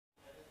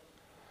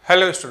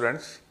Hello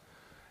students,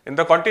 in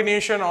the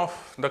continuation of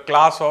the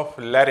class of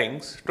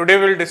larynx, today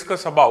we will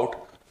discuss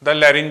about the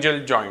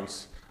laryngeal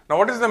joints. Now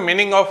what is the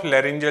meaning of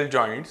laryngeal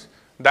joints?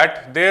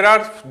 That there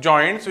are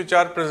joints which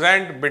are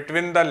present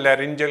between the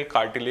laryngeal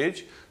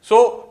cartilage.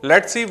 So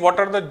let's see what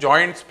are the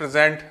joints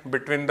present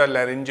between the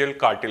laryngeal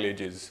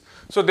cartilages.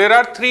 So there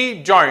are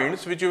three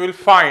joints which you will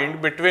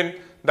find between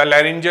the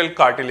laryngeal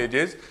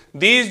cartilages.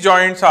 These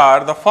joints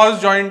are, the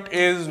first joint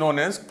is known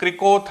as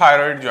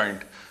cricothyroid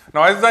joint.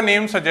 Now as the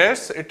name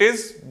suggests, it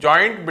is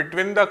joint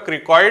between the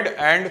cricoid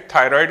and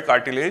thyroid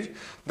cartilage.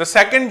 The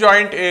second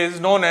joint is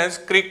known as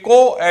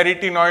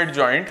cricoarytenoid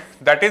joint,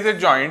 that is a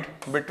joint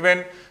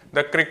between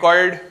the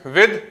cricoid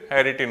with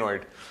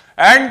arytenoid.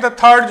 And the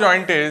third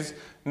joint is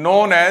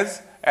known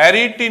as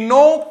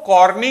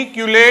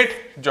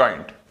arytenocorniculate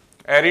joint.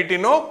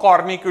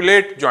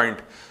 Arytenocorniculate joint.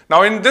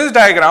 Now in this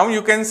diagram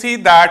you can see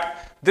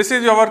that this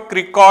is your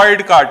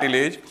cricoid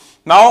cartilage.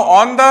 Now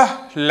on the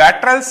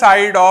lateral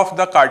side of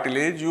the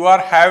cartilage you are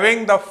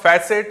having the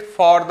facet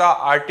for the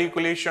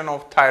articulation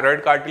of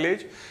thyroid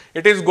cartilage.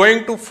 It is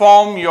going to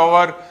form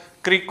your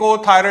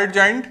cricothyroid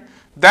joint.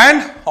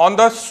 Then on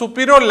the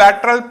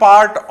superolateral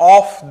part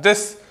of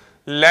this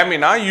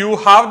lamina you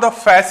have the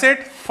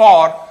facet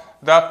for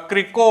the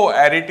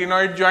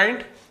cricoarytenoid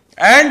joint,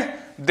 and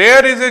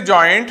there is a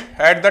joint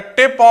at the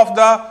tip of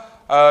the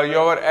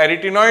your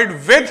arytenoid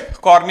with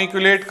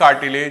corniculate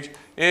cartilage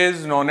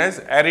is known as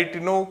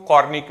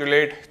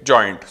arytenocorniculate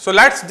joint. So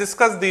let's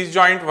discuss these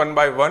joints one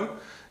by one.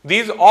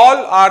 These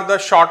all are the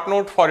short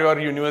note for your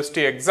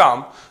university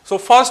exam. So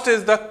first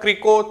is the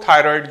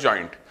cricothyroid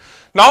joint.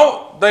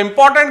 Now the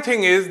important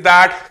thing is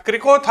that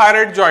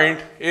cricothyroid joint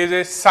is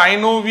a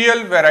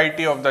synovial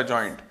variety of the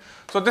joint.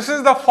 So this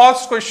is the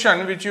first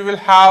question which you will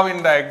have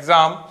in the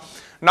exam.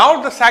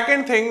 Now the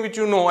second thing which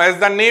you know, as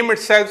the name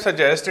itself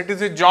suggests, it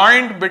is a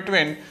joint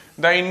between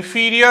the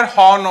inferior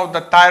horn of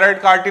the thyroid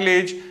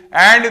cartilage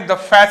and the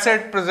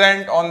facet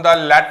present on the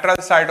lateral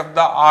side of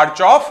the arch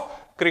of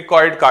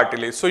cricoid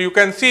cartilage. So you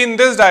can see in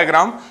this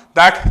diagram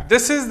that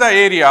this is the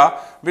area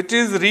which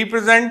is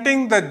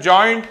representing the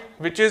joint,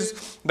 which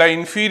is the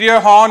inferior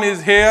horn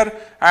is here,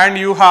 and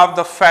you have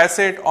the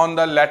facet on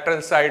the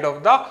lateral side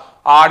of the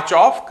arch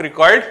of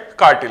cricoid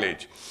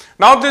cartilage.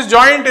 Now this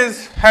joint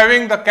is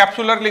having the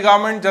capsular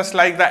ligament just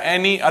like the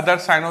any other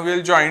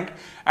synovial joint,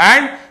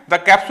 and the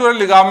capsular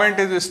ligament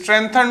is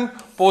strengthened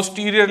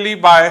posteriorly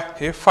by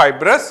a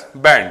fibrous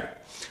band.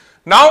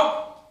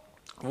 Now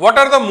what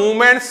are the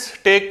movements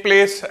take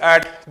place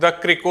at the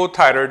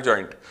cricothyroid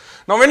joint?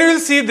 Now when you will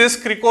see this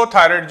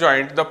cricothyroid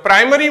joint, the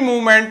primary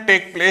movement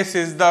take place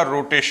is the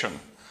rotation.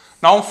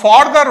 Now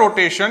for the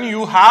rotation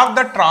you have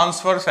the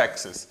transverse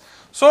axis.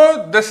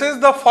 So this is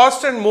the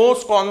first and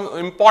most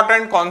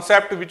important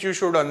concept which you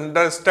should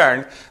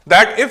understand,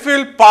 that if we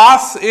will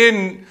pass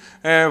in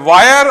a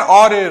wire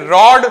or a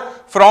rod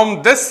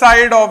from this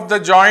side of the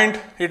joint,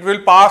 it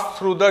will pass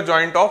through the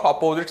joint of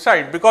opposite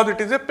side, because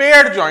it is a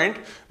paired joint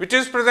which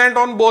is present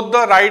on both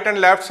the right and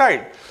left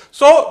side.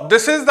 So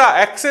this is the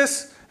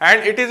axis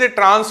and it is a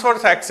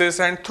transverse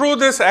axis, and through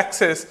this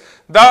axis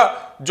the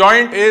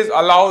joint is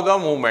allow the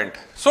movement.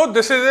 So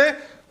this is a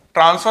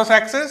transverse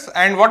axis,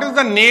 and what is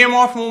the name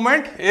of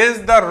movement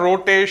is the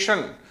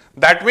rotation.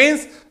 That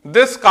means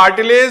this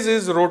cartilage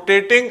is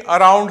rotating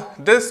around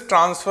this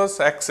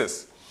transverse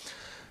axis.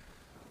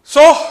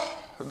 So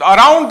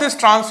around this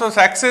transverse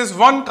axis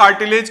one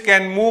cartilage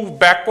can move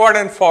backward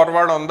and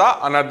forward on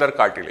the another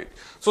cartilage.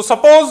 So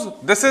suppose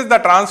this is the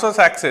transverse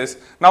axis.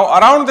 Now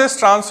around this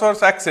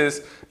transverse axis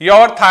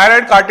your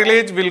thyroid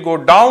cartilage will go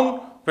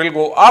down, will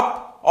go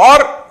up, or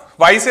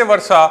vice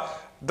versa,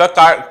 the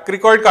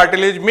cricoid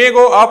cartilage may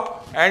go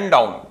up and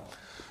down.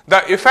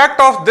 The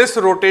effect of this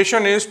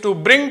rotation is to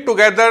bring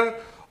together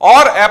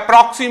or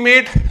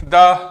approximate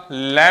the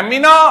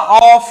lamina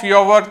of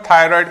your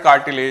thyroid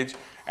cartilage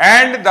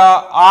and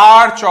the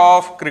arch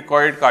of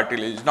cricoid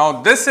cartilage.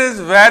 Now this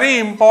is very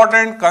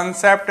important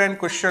concept and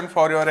question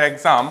for your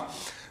exam,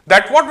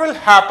 that what will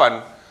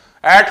happen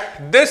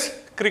at this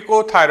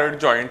cricothyroid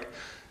joint.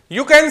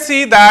 You can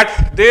see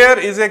that there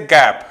is a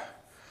gap.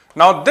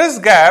 Now this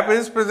gap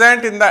is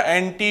present in the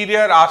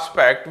anterior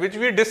aspect, which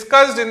we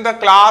discussed in the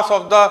class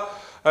of the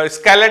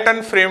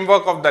skeleton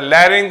framework of the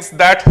larynx,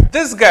 that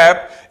this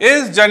gap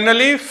is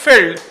generally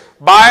filled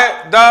by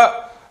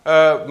the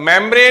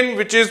membrane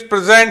which is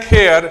present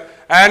here,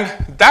 and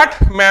that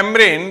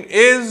membrane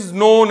is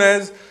known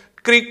as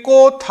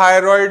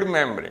cricothyroid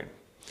membrane.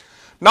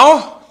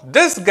 Now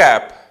this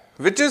gap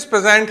which is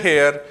present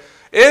here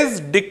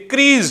is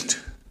decreased.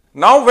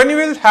 Now when you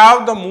will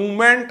have the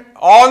movement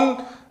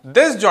on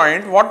this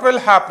joint, what will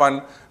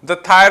happen? The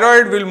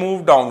thyroid will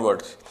move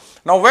downwards.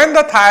 Now when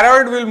the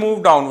thyroid will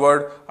move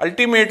downward,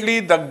 ultimately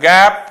the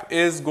gap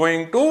is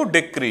going to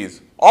decrease.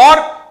 Or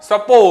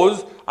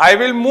suppose I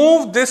will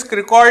move this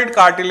cricoid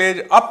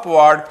cartilage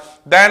upward,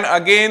 then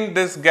again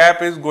this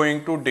gap is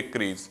going to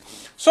decrease.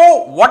 So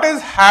what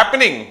is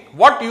happening?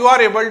 What you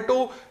are able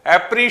to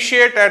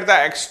appreciate at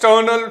the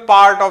external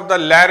part of the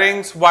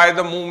larynx by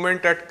the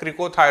movement at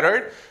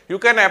cricothyroid? You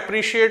can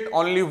appreciate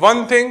only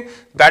one thing,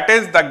 that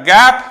is the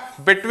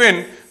gap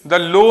between the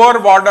lower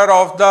border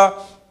of the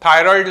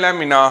thyroid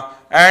lamina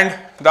and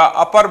the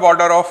upper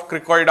border of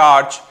cricoid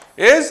arch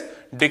is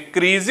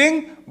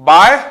decreasing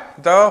by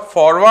the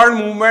forward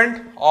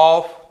movement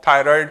of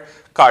thyroid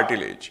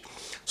cartilage.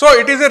 So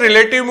it is a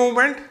relative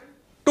movement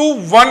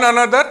to one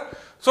another.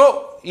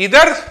 So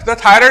either the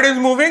thyroid is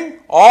moving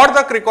or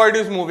the cricoid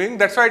is moving,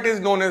 that's why it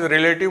is known as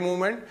relative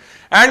movement.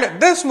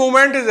 And this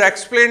movement is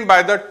explained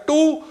by the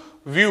two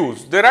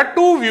views. There are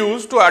two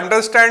views to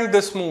understand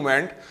this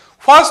movement.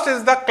 First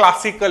is the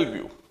classical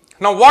view.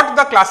 Now what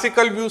the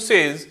classical view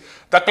says?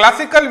 The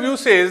classical view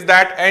says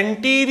that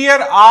anterior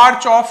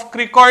arch of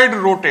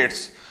cricoid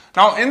rotates.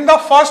 Now in the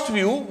first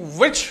view,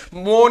 which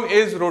bone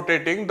is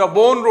rotating? The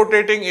bone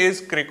rotating is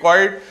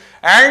cricoid,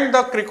 and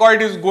the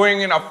cricoid is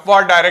going in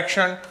upward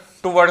direction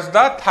towards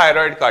the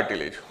thyroid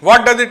cartilage.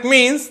 What does it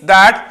mean?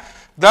 That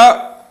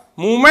the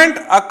movement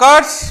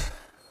occurs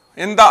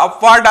in the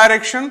upward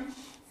direction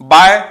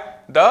by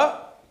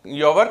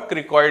your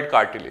cricoid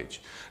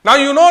cartilage. Now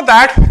you know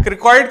that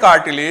cricoid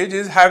cartilage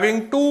is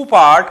having two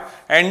parts.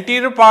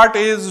 Anterior part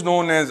is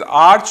known as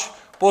arch,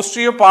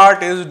 posterior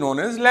part is known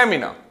as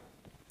lamina.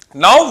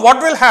 Now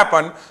what will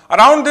happen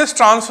around this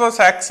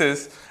transverse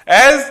axis,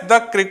 as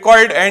the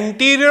cricoid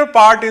anterior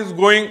part is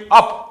going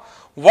up,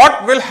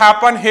 what will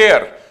happen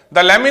here?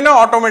 The lamina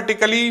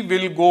automatically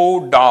will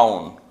go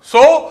down.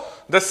 So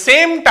the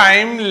same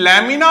time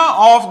lamina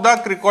of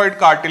the cricoid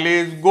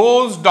cartilage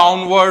goes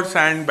downwards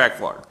and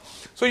backward.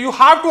 So you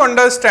have to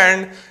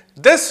understand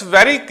this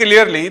very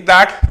clearly,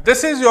 that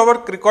this is your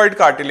cricoid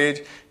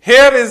cartilage,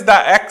 here is the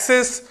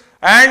axis,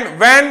 and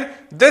when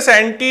this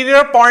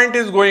anterior point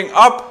is going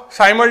up,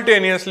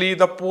 simultaneously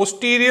the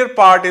posterior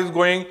part is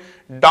going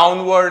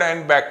downward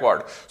and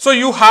backward. So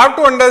you have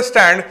to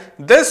understand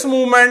this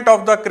movement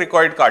of the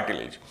cricoid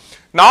cartilage.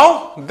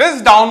 Now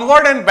this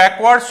downward and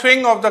backward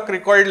swing of the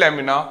cricoid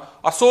lamina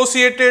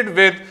associated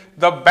with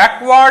the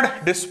backward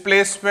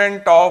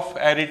displacement of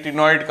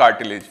arytenoid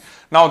cartilage.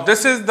 Now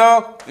this is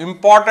the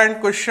important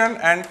question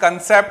and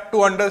concept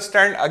to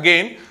understand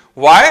again.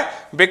 Why?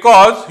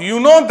 Because you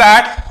know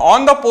that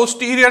on the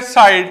posterior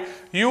side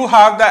you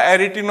have the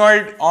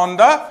arytenoid on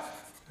the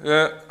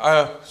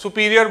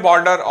superior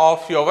border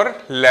of your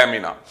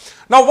lamina.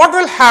 Now what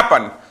will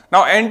happen?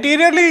 Now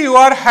anteriorly you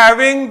are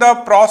having the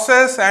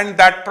process, and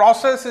that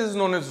process is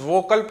known as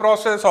vocal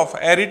process of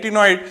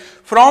arytenoid.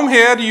 From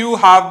here you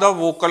have the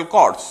vocal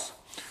cords.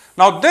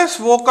 Now this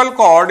vocal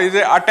cord is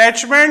an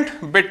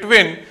attachment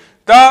between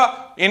the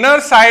inner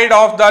side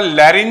of the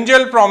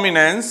laryngeal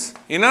prominence,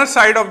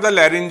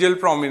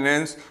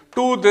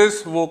 to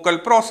this vocal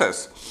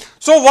process.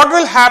 So what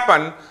will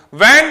happen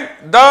when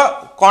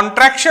the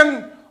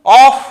contraction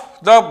of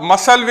the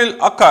muscle will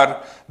occur?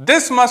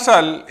 This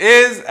muscle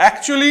is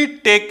actually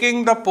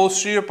taking the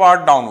posterior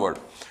part downward.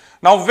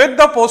 Now with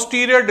the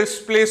posterior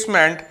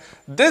displacement,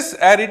 this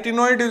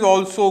arytenoid is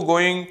also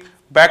going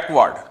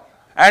backward,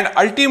 and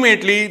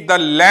ultimately the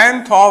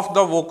length of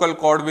the vocal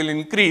cord will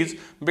increase,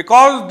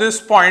 because this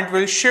point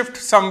will shift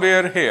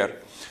somewhere here.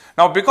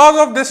 Now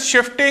because of this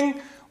shifting,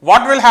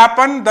 what will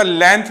happen? The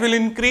length will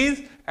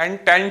increase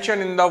and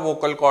tension in the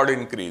vocal cord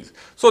increase.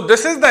 So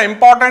this is the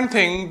important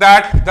thing,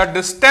 that the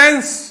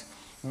distance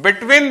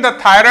between the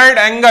thyroid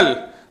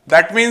angle,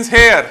 that means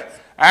here,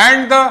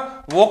 and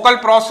the vocal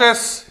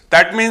process,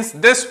 that means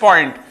this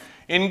point,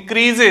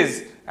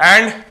 increases,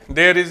 and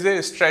there is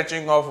a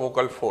stretching of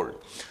vocal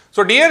fold.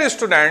 So dear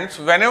students,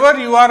 whenever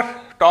you are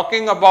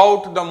talking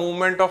about the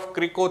movement of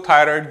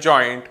cricothyroid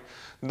joint,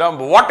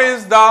 what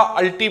is the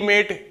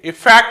ultimate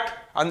effect?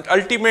 And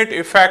ultimate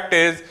effect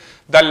is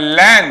the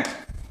length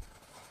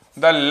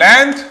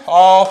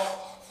of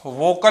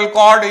vocal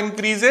cord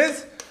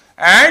increases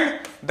and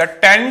the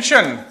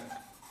tension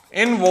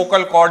in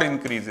vocal cord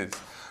increases.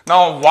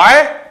 Now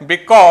why?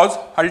 Because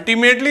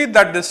ultimately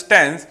the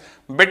distance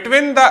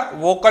between the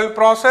vocal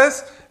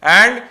process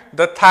and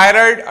the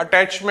thyroid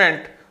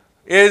attachment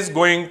is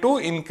going to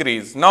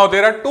increase. Now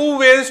there are two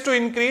ways to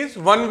increase.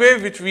 One way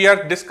which we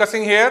are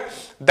discussing here,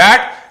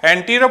 that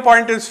anterior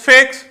point is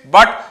fixed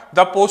but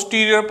the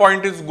posterior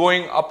point is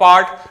going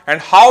apart. And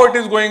how it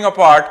is going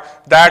apart?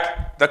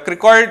 That the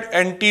cricoid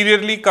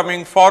anteriorly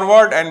coming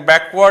forward and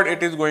backward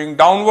it is going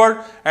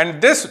downward,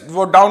 and this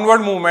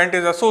downward movement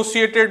is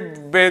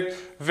associated with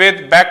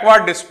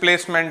backward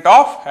displacement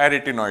of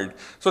arytenoid.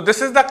 So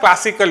this is the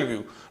classical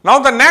view. Now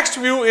the next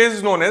view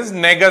is known as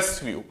Negus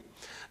view.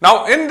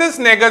 Now in this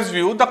Negus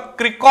view, the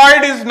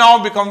cricoid is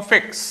now become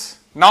fixed.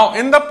 Now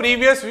in the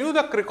previous view,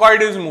 the cricoid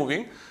is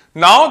moving.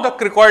 Now the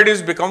cricoid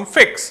is become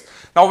fixed.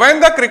 Now when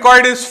the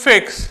cricoid is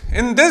fixed,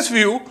 in this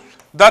view,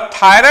 the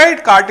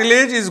thyroid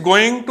cartilage is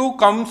going to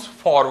come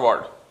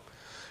forward.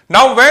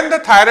 Now when the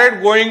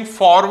thyroid going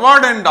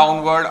forward and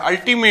downward,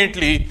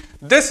 ultimately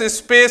this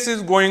space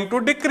is going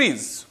to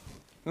decrease.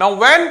 Now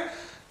when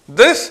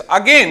this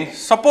again,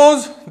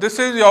 suppose this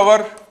is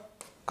your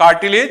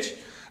cartilage.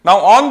 Now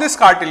on this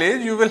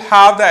cartilage you will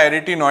have the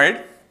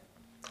arytenoid,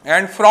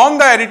 and from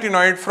the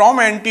arytenoid, from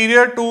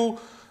anterior to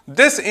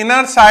this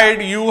inner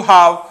side, you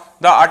have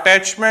the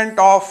attachment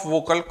of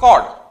vocal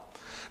cord.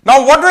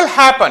 Now what will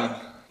happen?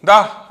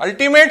 The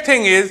ultimate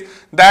thing is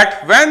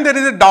that when there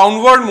is a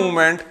downward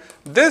movement,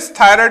 this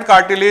thyroid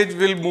cartilage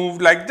will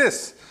move like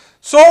this.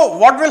 So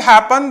what will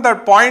happen? The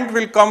point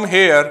will come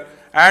here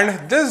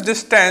and this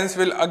distance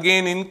will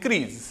again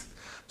increase.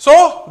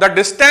 So the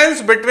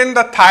distance between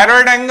the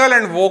thyroid angle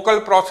and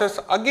vocal process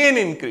again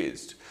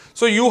increased.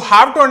 So you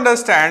have to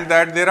understand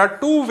that there are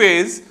two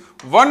ways.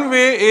 One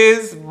way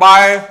is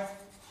by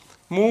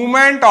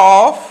movement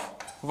of,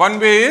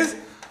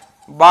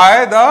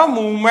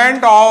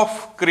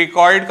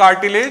 cricoid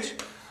cartilage.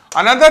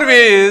 Another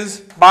way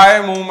is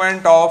by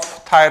movement of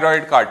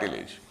thyroid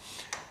cartilage.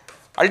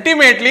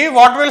 Ultimately,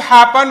 what will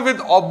happen with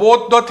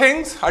both the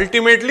things?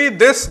 Ultimately,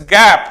 this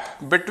gap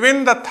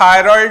between the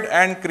thyroid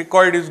and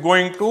cricoid is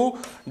going to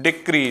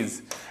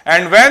decrease.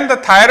 And when the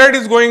thyroid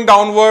is going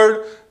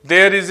downward,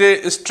 there is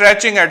a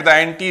stretching at the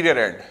anterior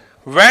end.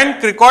 When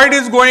cricoid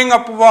is going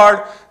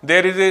upward,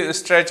 there is a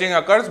stretching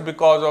occurs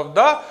because of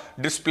the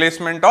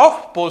displacement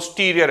of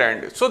posterior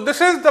end. So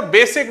this is the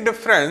basic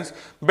difference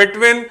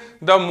between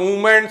the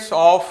movements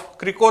of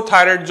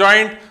cricothyroid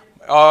joint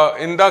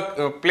in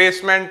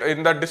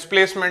the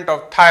displacement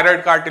of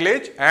thyroid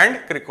cartilage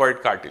and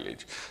cricoid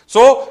cartilage.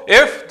 So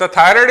if the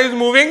thyroid is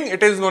moving,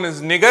 it is known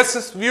as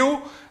Negus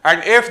view,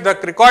 and if the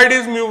cricoid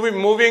is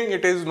moving,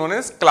 it is known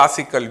as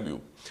classical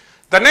view.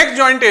 The next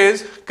joint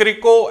is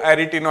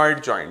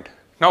cricoarytenoid joint.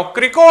 Now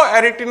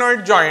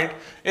cricoarytenoid joint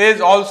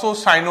is also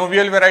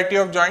synovial variety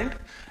of joint,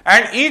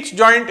 and each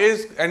joint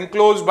is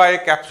enclosed by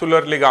a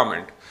capsular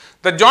ligament.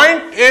 The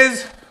joint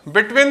is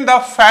between the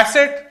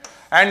facet,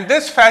 and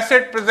this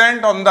facet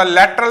present on the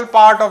lateral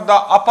part of the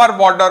upper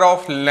border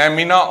of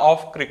lamina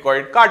of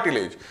cricoid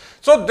cartilage.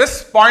 So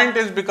this point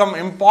is become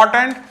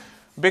important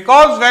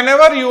because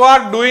whenever you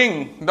are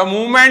doing the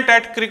movement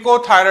at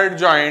cricothyroid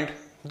joint,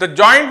 the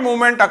joint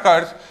movement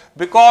occurs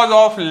because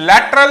of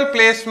lateral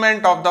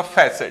placement of the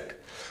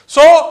facet.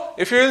 So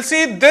if you will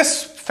see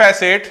this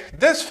facet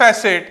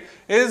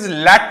is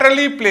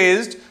laterally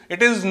placed.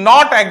 It is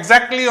not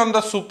exactly on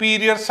the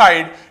superior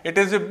side, it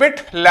is a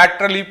bit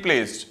laterally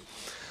placed.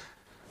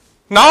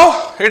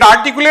 Now it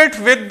articulates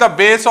with the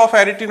base of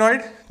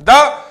arytenoid.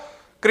 The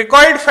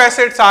cricoid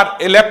facets are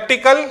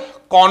elliptical,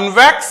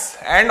 convex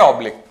and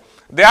oblique.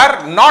 They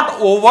are not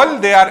oval,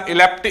 they are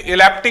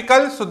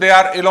elliptical, so they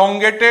are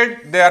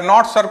elongated, they are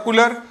not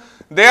circular,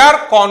 they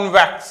are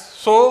convex.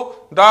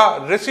 So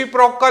the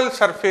reciprocal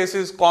surface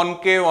is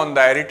concave on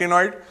the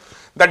arytenoid.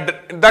 The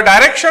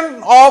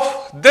direction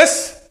of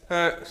this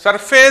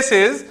surface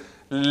is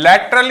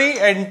laterally,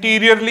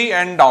 anteriorly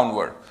and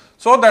downward.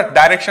 So the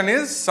direction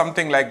is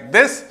something like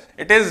this.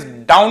 It is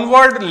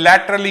downward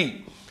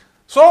laterally.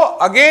 So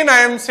again I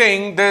am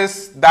saying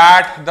this,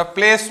 that the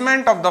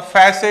placement of the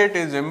facet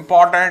is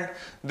important.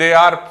 They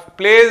are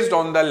placed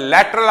on the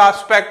lateral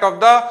aspect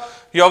of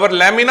your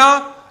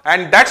lamina,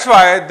 and that's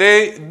why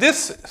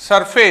this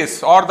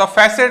surface or the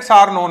facets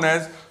are known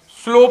as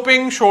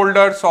sloping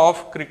shoulders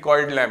of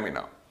cricoid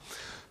lamina.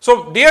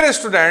 So dear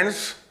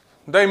students,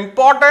 the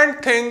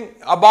important thing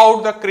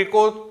about the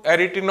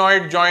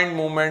cricoarytenoid joint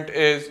movement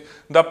is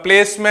the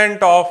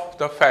placement of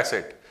the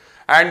facet,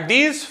 and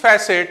these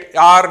facets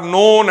are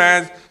known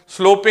as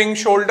sloping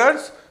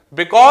shoulders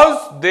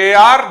because they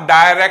are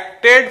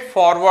directed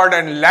forward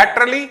and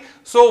laterally.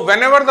 So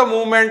whenever the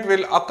movement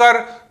will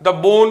occur, the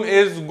bone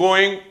is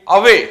going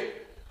away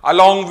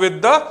along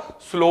with the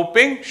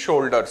sloping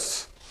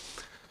shoulders.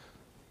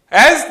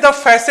 As the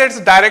facets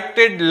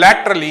directed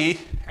laterally,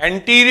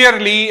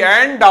 anteriorly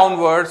and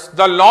downwards,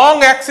 the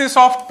long axis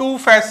of two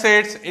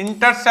facets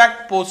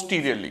intersect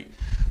posteriorly.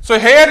 So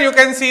here you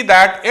can see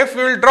that if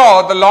we will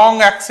draw the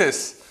long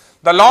axis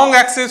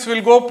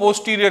will go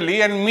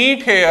posteriorly and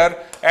meet here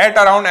at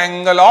around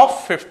angle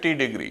of 50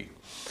 degree.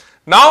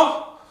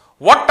 Now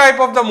what type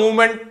of the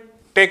movement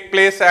take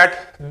place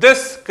at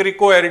this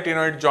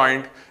cricoarytenoid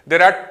joint?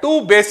 There are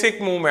two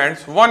basic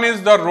movements. One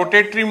is the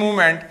rotatory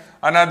movement,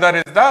 another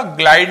is the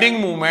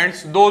gliding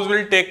movements. Those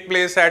will take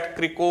place at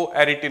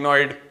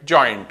cricoarytenoid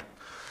joint.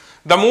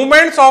 The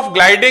movements of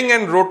gliding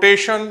and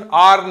rotation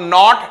are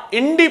not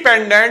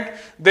independent,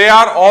 they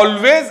are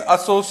always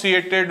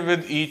associated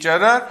with each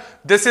other.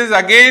 This is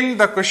again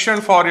the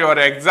question for your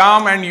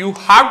exam, and you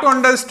have to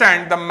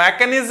understand the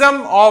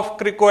mechanism of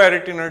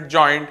cricoarytenoid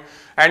joint,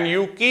 and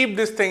you keep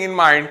this thing in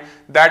mind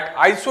that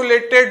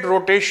isolated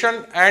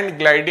rotation and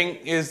gliding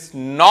is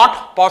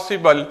not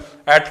possible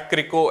at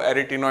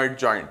cricoarytenoid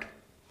joint.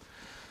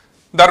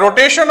 The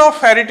rotation of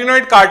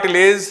arytenoid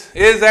cartilage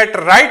is at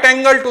right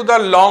angle to the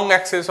long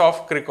axis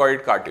of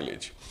cricoid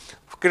cartilage,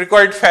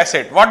 cricoid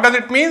facet. What does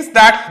it mean?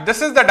 That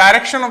this is the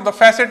direction of the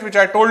facet which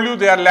I told you,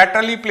 they are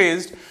laterally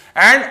placed,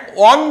 and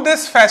on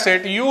this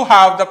facet you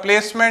have the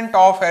placement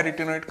of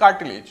arytenoid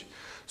cartilage.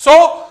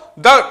 So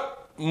the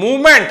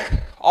movement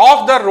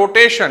of the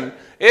rotation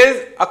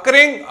is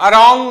occurring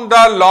around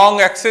the long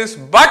axis,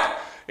 but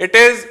it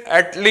is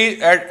at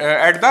least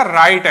at the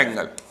right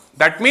angle.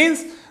 That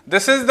means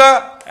this is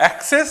the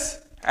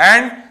axis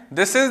and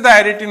this is the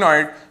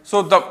arytenoid.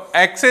 So the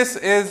axis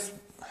is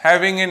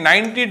having a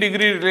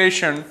 90-degree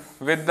relation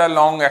with the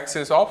long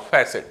axis of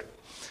facet.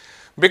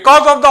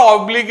 Because of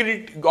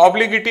the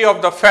obliquity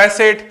of the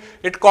facet,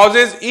 it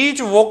causes each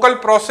vocal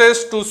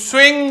process to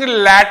swing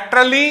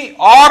laterally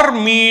or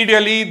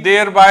medially,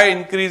 thereby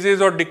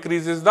increases or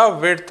decreases the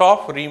width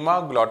of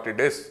rima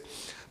glottidis.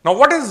 Now,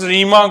 what is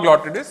rima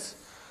glottidis?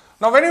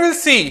 Now, when you will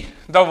see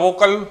the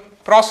vocal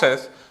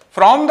process,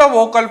 from the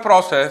vocal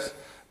process,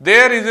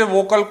 there is a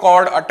vocal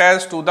cord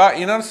attached to the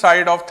inner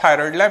side of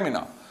thyroid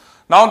lamina.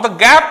 Now, the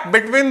gap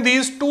between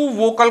these two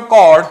vocal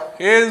cord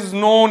is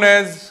known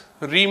as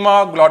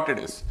rima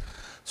glottidis.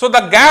 So,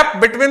 the gap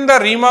between the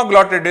rima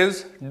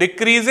glottidis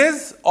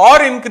decreases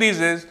or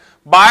increases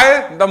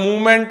by the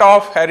movement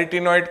of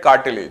arytenoid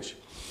cartilage.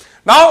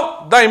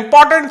 Now, the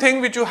important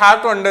thing which you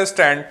have to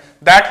understand,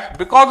 that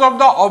because of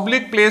the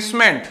oblique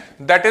placement,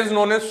 that is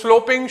known as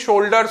sloping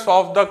shoulders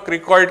of the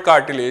cricoid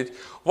cartilage,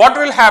 what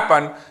will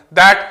happen,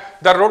 that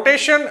the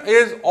rotation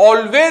is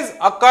always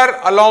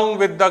occur along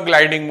with the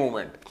gliding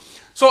movement.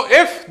 So,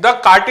 if the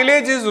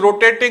cartilage is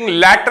rotating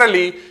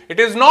laterally, it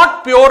is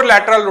not pure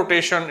lateral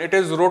rotation, it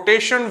is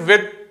rotation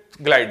with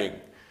gliding.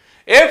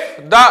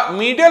 If the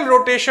medial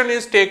rotation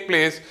is take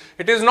place,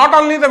 it is not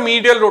only the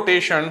medial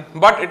rotation,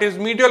 but it is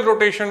medial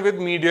rotation with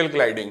medial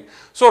gliding.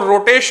 So,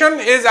 rotation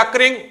is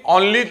occurring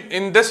only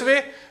in this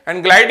way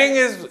and gliding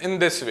is in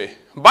this way,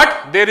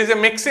 but there is a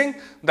mixing,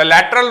 the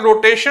lateral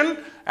rotation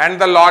and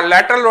the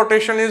lateral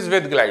rotation is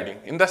with gliding.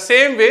 In the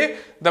same way,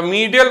 the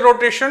medial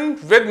rotation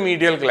with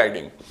medial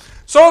gliding.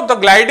 So, the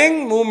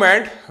gliding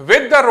movement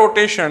with the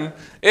rotation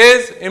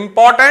is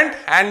important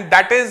and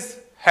that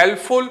is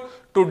helpful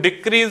to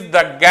decrease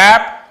the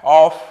gap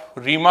of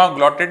rima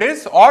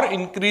glottidis or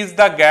increase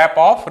the gap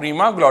of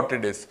rima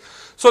glottidis.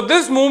 So,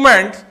 these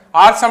movements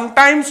are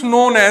sometimes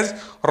known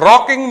as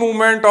rocking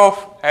movement of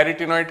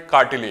arytenoid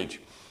cartilage.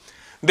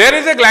 There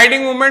is a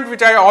gliding movement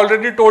which I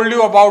already told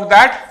you about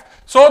that.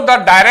 So, the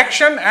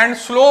direction and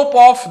slope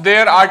of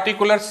their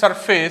articular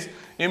surface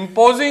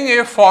imposing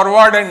a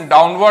forward and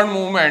downward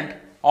movement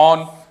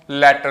on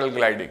lateral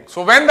gliding.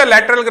 So, when the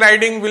lateral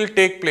gliding will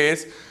take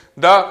place,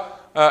 the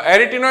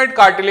arytenoid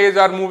cartilage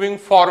are moving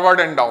forward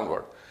and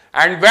downward,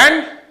 and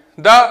when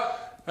the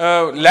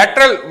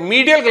lateral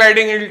medial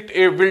gliding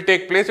will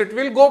take place, it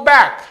will go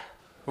back.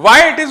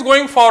 Why it is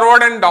going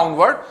forward and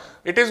downward?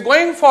 It is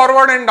going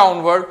forward and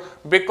downward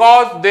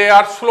because they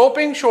are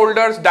sloping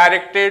shoulders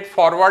directed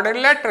forward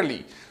and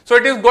laterally. So,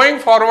 it is going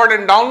forward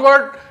and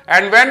downward,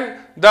 and when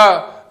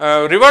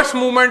the reverse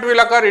movement will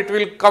occur, it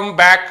will come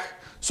back.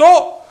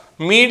 So,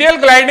 medial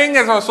gliding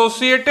is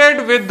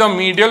associated with the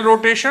medial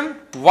rotation,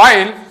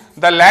 while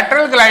the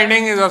lateral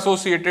gliding is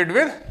associated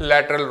with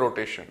lateral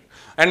rotation.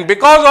 And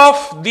because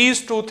of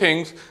these two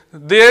things,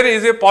 there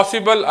is a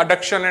possible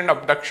adduction and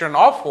abduction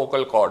of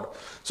vocal cord.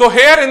 So,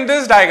 here in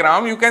this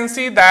diagram, you can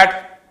see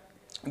that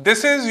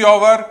this is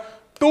your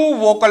two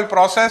vocal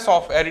process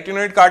of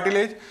arytenoid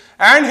cartilage,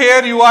 and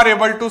here you are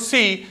able to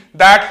see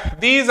that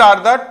these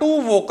are the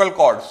two vocal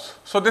cords.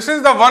 So, this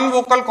is the one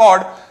vocal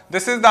cord,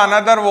 this is the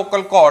another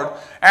vocal cord,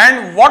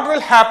 and what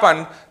will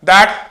happen,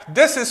 that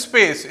this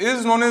space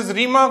is known as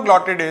rima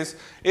glottidis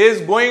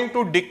is going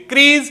to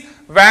decrease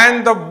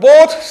when the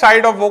both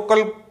side of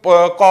vocal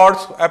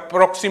cords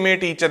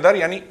approximate each other,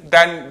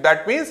 then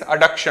that means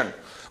adduction.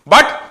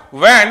 But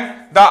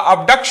when the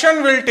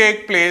abduction will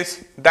take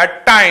place,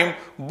 that time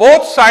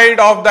both side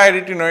of the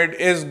arytenoid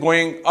is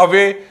going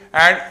away,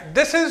 and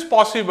this is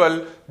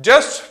possible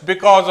just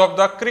because of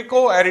the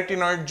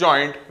cricoarytenoid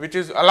joint, which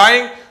is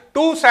allowing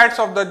two sets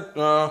of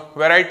the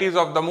varieties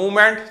of the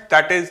movement,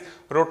 that is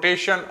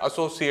rotation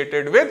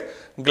associated with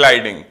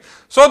gliding.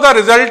 So, the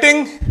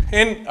resulting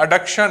in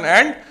adduction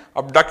and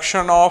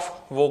abduction of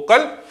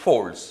vocal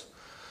folds.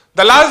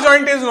 The last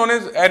joint is known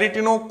as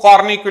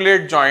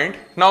arytenocorniculate joint.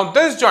 Now,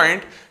 this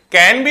joint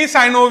can be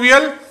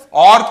synovial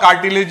or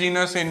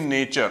cartilaginous in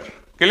nature.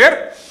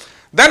 Clear?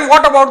 Then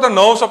what about the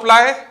nerve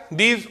supply?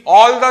 These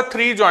all the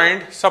three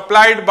joints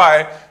supplied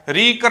by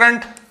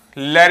recurrent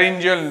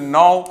laryngeal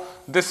nerve.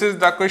 This is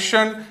the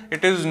question.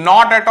 It is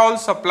not at all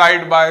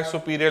supplied by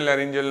superior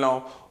laryngeal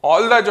nerve.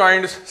 All the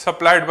joints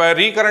supplied by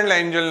recurrent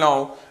laryngeal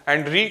nerve,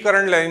 and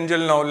recurrent laryngeal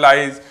nerve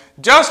lies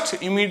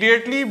just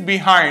immediately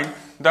behind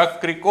the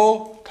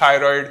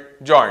cricothyroid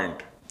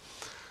joint.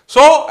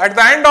 So, at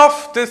the end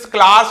of this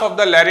class of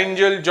the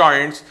laryngeal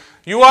joints,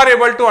 you are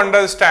able to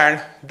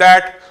understand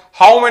that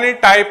how many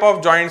type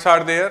of joints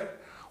are there,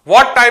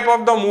 what type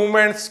of the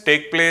movements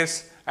take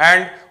place,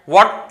 and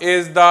what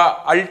is the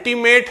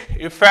ultimate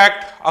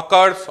effect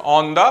occurs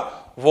on the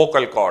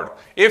vocal cord.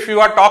 If you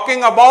are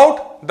talking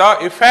about the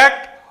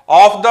effect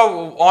of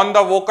on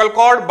the vocal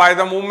cord by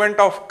the movement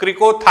of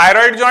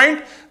cricothyroid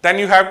joint, then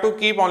you have to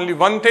keep only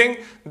one thing,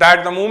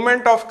 that the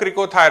movement of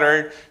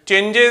cricothyroid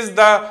changes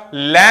the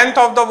length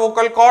of the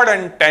vocal cord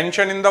and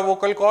tension in the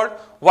vocal cord,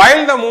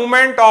 while the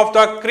movement of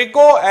the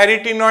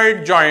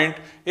cricoarytenoid joint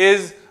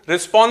is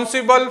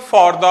responsible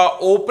for the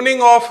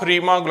opening of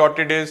rima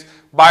glottides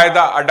by the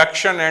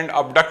adduction and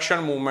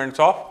abduction movements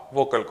of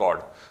vocal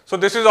cord. So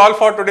this is all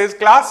for today's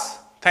class.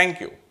 Thank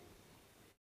you.